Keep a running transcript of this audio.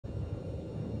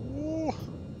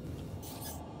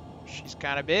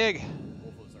kind of big.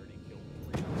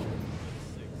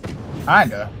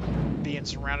 Kinda. Being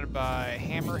surrounded by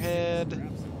Hammerhead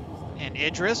and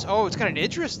Idris. Oh, it's got an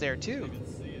Idris there too.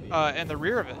 In the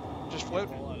rear of it, just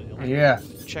floating. Yeah.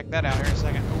 Check that out here in a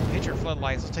second. Oh, hit your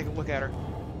floodlights. Let's take a look at her.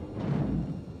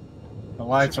 The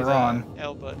lights are on.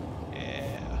 L button.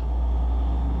 Yeah.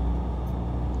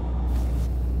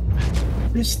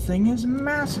 This thing is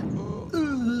massive.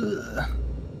 Hello.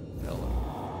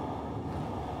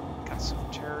 Got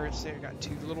some turrets there. Got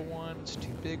 2 little ones, 2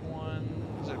 big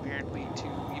ones, and apparently 2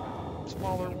 even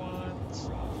smaller ones.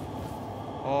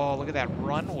 Oh, look at that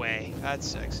runway. That's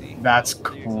sexy. That's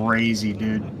crazy,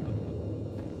 dude.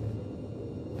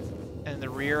 And in the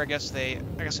rear, I guess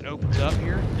it opens up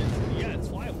here. Yeah, it's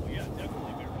flyable. Yeah, definitely.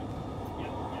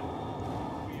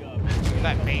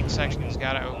 That main section has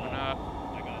got to open up.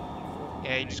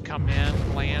 Yeah, you just come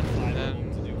in, land, and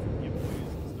then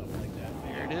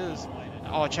here it is.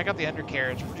 Oh, check out the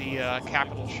undercarriage with the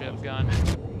capital ship gun.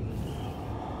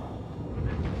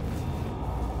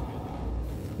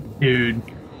 Dude.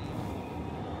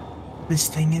 This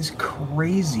thing is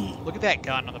crazy. Look at that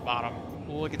gun on the bottom.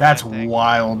 Look at That's that thing.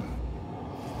 wild.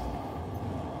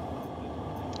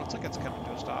 Looks like it's coming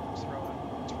to a stop. Let's throw it.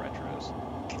 It's retros.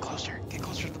 Get closer. Get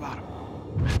closer to the bottom.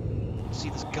 See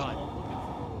this gun.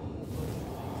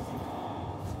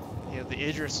 Yeah, the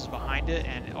Idris is behind it,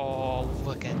 and oh,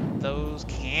 look at those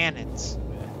cannons.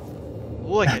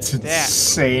 Look That's at that.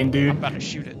 insane, dude. I'm about to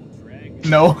shoot it.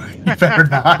 No, you better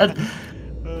not.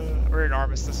 We're in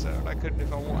armistice zone. I couldn't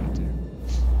if I wanted to.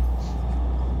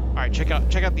 All right, check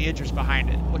out the Idris behind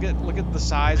it. Look at the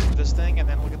size of this thing, and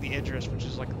then look at the Idris, which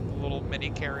is like a little mini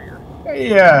carrier.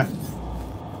 Yeah.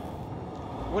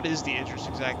 What is the Idris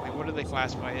exactly? What do they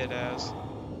classify it as?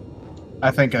 I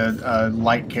think a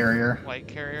light carrier. Light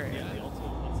carrier. Yeah.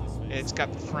 It's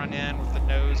got the front end with the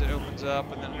nose that opens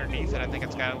up, and then underneath it, I think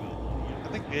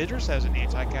the Idris has an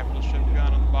anti-capital ship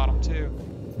gun on the bottom too.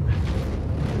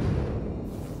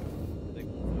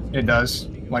 It does,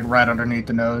 like right underneath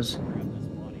the nose.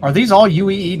 Are these all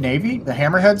UEE Navy? The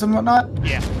hammerheads and whatnot?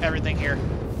 Yeah, everything here.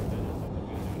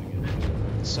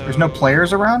 So there's no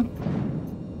players around?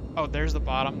 Oh, there's the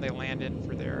bottom. They land in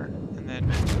for there, and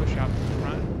then push out the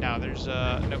front. No, there's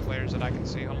no players that I can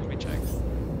see. Hold on, let me check.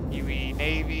 UEE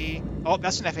Navy. Oh,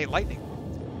 that's an F8 Lightning.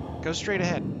 Go straight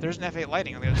ahead. There's an F8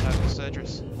 Lightning on the other side of this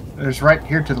Idris. There's right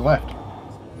here to the left.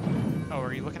 Oh,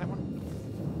 are you looking at one?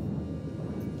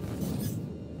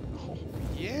 Oh,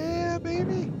 yeah,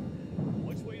 baby.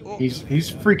 Oh. He's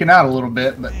freaking out a little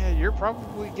bit, but Yeah, you're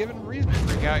probably giving him reason to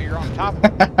freak out. You're on top of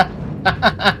him.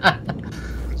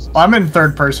 I'm in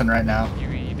third person right now.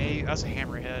 That's a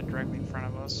hammerhead directly in front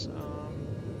of us.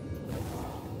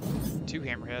 2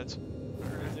 hammerheads.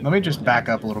 Let me just back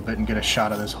up a little bit and get a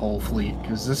shot of this whole fleet,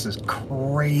 because this is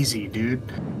crazy, dude.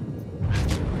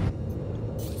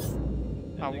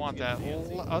 I want that.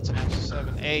 Oh, that's an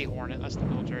F7A Hornet. That's the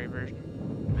military version.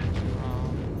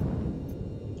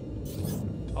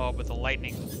 Oh, but the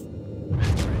Lightning.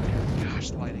 Right there. Gosh,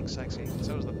 the Lightning's sexy.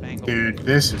 So is the Bengal. Dude,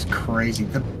 this is crazy.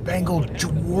 The Bengal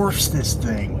dwarfs this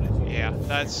thing. Yeah,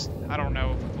 that's... I don't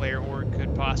know if a player org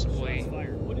could possibly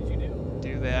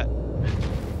do that.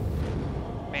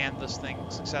 Man this thing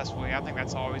successfully. I think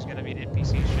that's always going to be an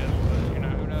NPC ship, but, you know,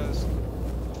 who knows?